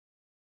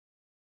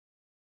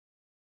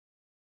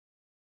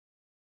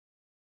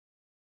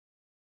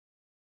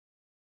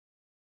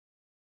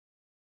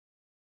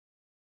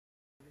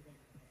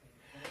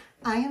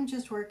I am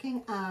just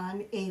working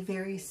on a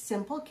very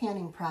simple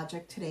canning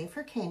project today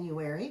for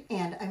Canuary,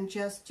 and I'm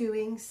just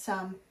doing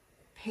some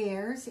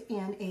pears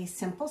in a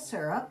simple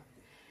syrup,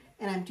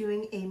 and I'm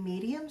doing a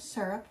medium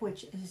syrup,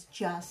 which is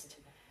just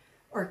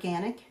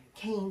organic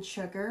cane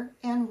sugar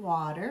and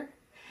water.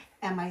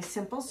 And my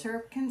simple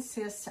syrup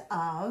consists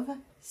of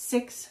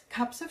 6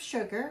 cups of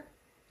sugar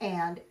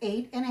and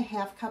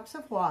 8.5 cups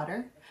of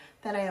water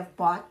that I have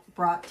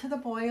brought to the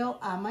boil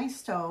on my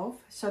stove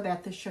so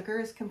that the sugar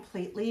is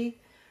completely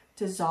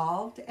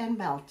dissolved and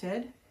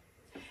melted.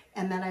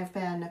 And then I've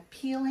been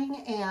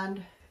peeling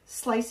and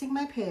slicing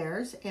my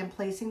pears and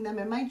placing them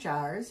in my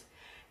jars.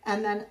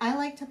 And then I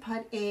like to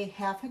put a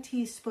half a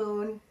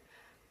teaspoon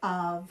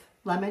of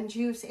lemon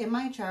juice in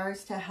my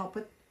jars to help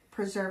with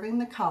preserving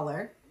the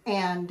color.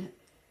 And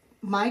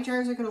my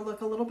jars are going to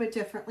look a little bit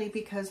differently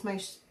because my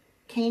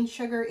cane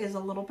sugar is a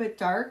little bit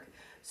dark,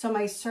 so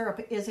my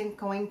syrup isn't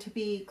going to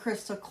be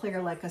crystal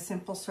clear like a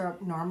simple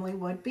syrup normally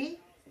would be.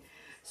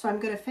 So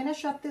I'm going to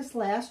finish up this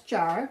last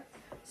jar.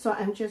 So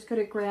I'm just going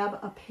to grab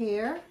a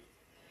pear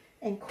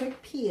and quick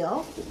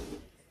peel.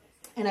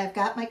 And I've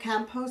got my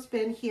compost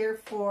bin here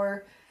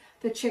for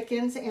the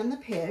chickens and the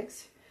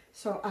pigs.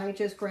 So I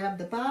just grab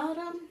the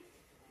bottom.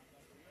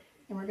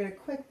 And we're going to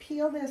quick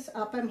peel this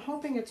up. I'm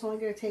hoping it's only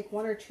going to take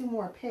 1 or 2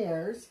 more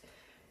pears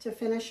to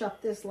finish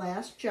up this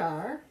last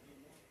jar.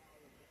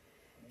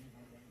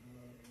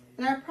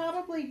 And I'll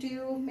probably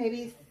do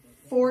maybe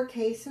 4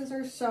 cases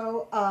or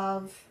so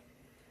of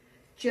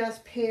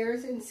just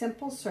pears in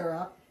simple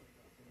syrup,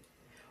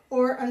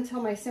 or until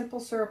my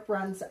simple syrup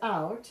runs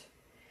out.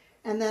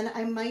 And then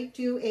I might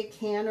do a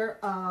canner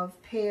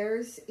of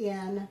pears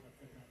in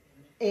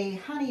a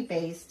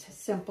honey-based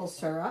simple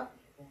syrup.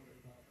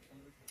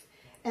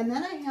 And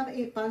then I have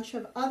a bunch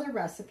of other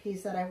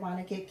recipes that I want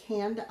to get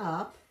canned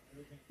up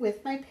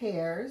with my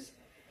pears.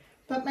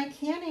 But my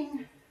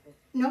canning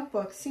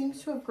notebook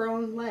seems to have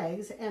grown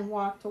legs and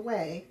walked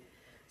away.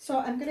 So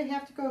I'm going to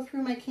have to go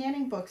through my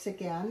canning books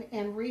again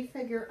and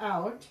refigure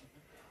out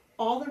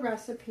all the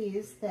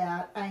recipes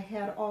that I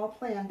had all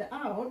planned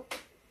out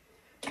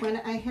when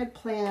I had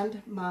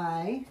planned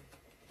my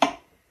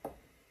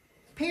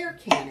pear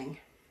canning.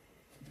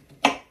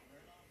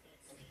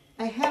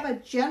 I have a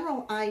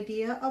general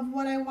idea of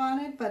what I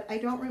wanted, but I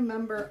don't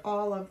remember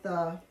all of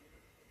the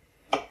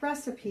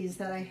recipes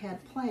that I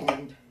had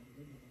planned.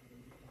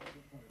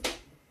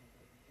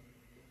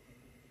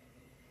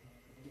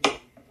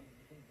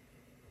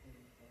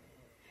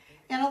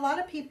 And a lot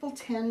of people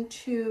tend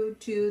to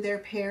do their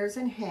pears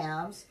in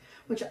halves,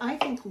 which I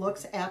think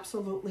looks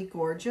absolutely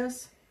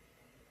gorgeous.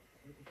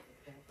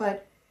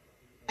 But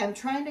I'm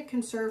trying to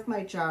conserve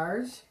my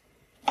jars,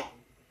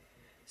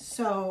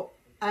 so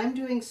I'm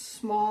doing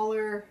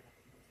smaller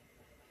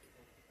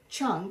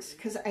chunks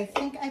because I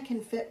think I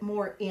can fit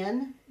more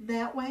in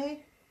that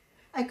way.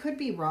 I could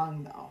be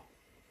wrong though.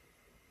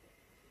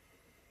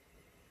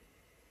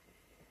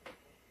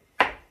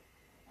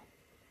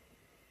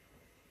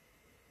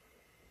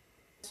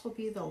 This will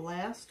be the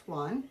last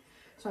one.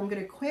 So I'm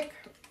going to quick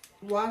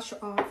wash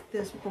off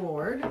this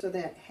board so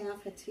that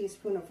half a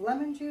teaspoon of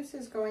lemon juice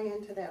is going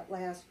into that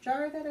last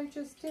jar that I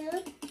just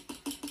did.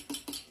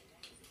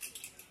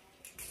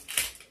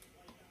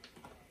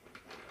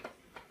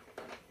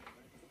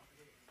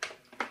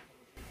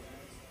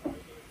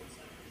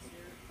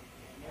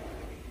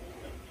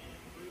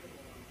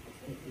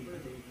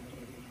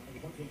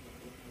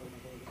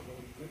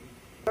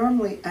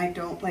 Normally I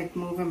don't like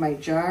moving my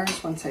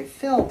jars once I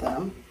fill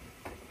them,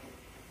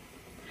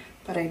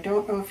 but I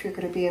don't know if you're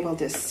going to be able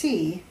to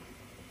see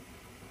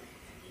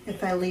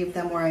if I leave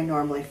them where I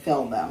normally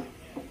fill them.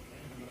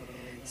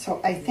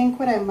 So I think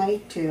what I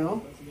might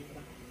do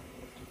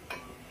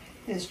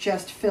is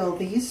just fill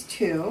these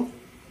 2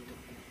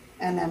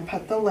 and then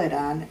put the lid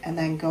on and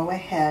then go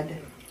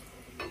ahead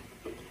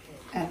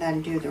and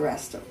then do the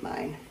rest of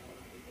mine.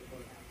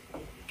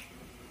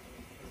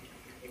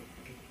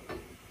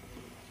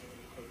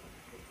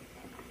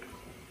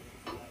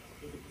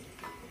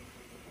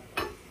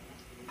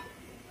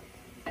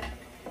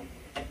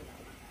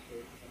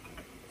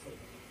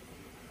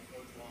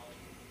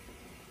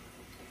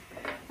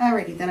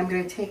 Alrighty, then I'm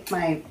going to take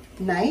my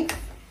knife,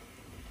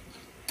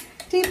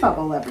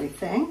 debubble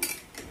everything,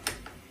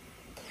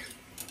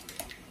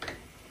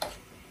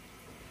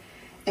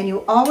 and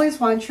you always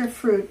want your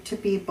fruit to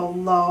be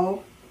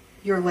below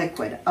your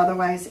liquid,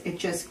 otherwise it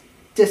just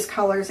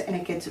discolors and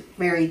it gets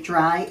very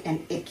dry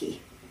and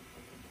icky.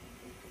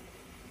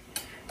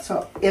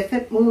 So if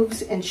it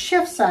moves and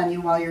shifts on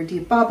you while you're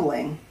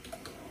debubbling,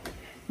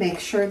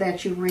 make sure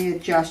that you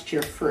readjust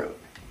your fruit.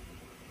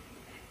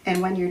 And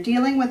when you're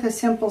dealing with a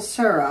simple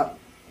syrup,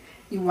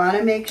 you want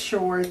to make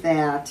sure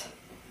that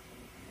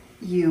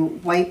you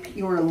wipe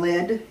your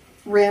lid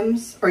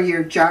rims or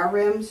your jar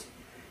rims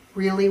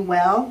really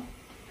well.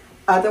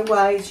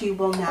 Otherwise, you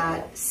will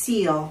not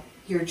seal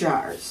your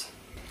jars.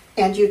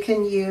 And you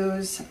can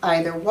use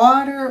either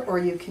water, or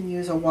you can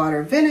use a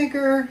water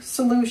vinegar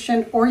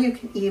solution, or you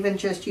can even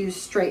just use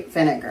straight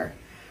vinegar,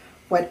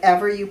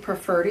 whatever you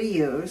prefer to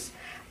use.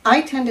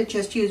 I tend to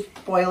just use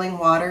boiling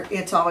water.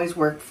 It's always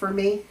worked for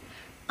me.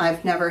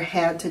 I've never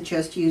had to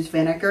just use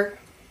vinegar.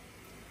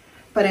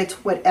 But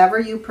it's whatever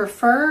you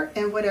prefer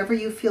and whatever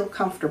you feel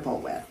comfortable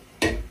with.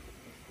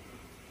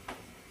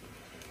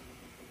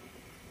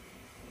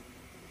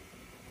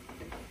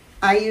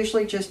 I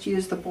usually just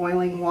use the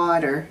boiling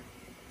water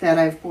that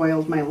I've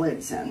boiled my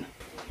lids in.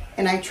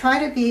 And I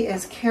try to be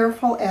as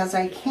careful as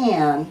I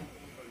can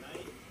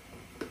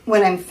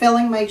when I'm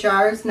filling my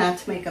jars not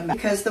to make a mess.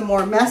 Because the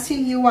more messy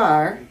you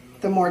are,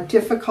 the more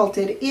difficult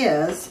it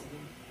is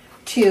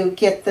to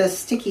get the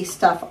sticky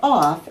stuff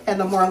off, and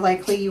the more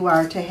likely you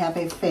are to have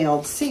a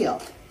failed seal.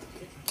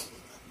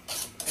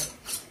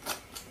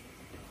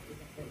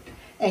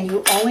 And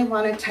you only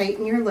want to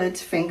tighten your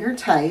lids finger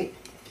tight.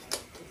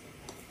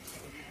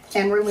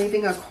 And we're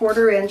leaving a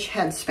 1/4 inch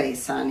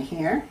headspace on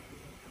here.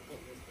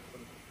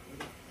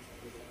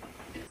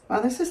 Wow,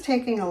 this is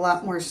taking a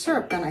lot more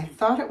syrup than I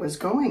thought it was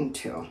going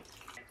to.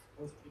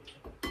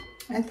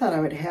 I thought I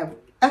would have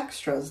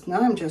extras.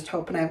 Now I'm just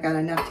hoping I've got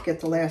enough to get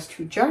the last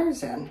 2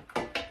 jars in.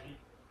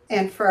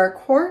 And for our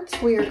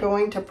quartz, we are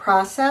going to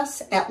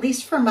process, at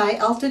least for my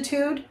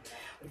altitude,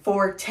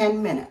 for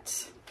 10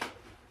 minutes.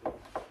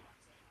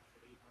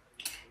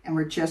 And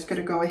we're just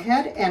going to go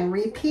ahead and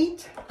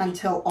repeat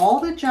until all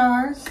the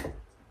jars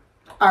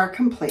are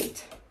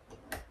complete.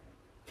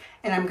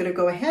 And I'm going to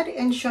go ahead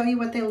and show you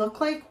what they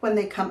look like when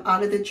they come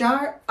out of the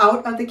jar,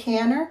 out of the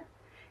canner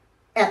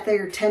at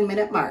their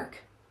 10-minute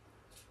mark.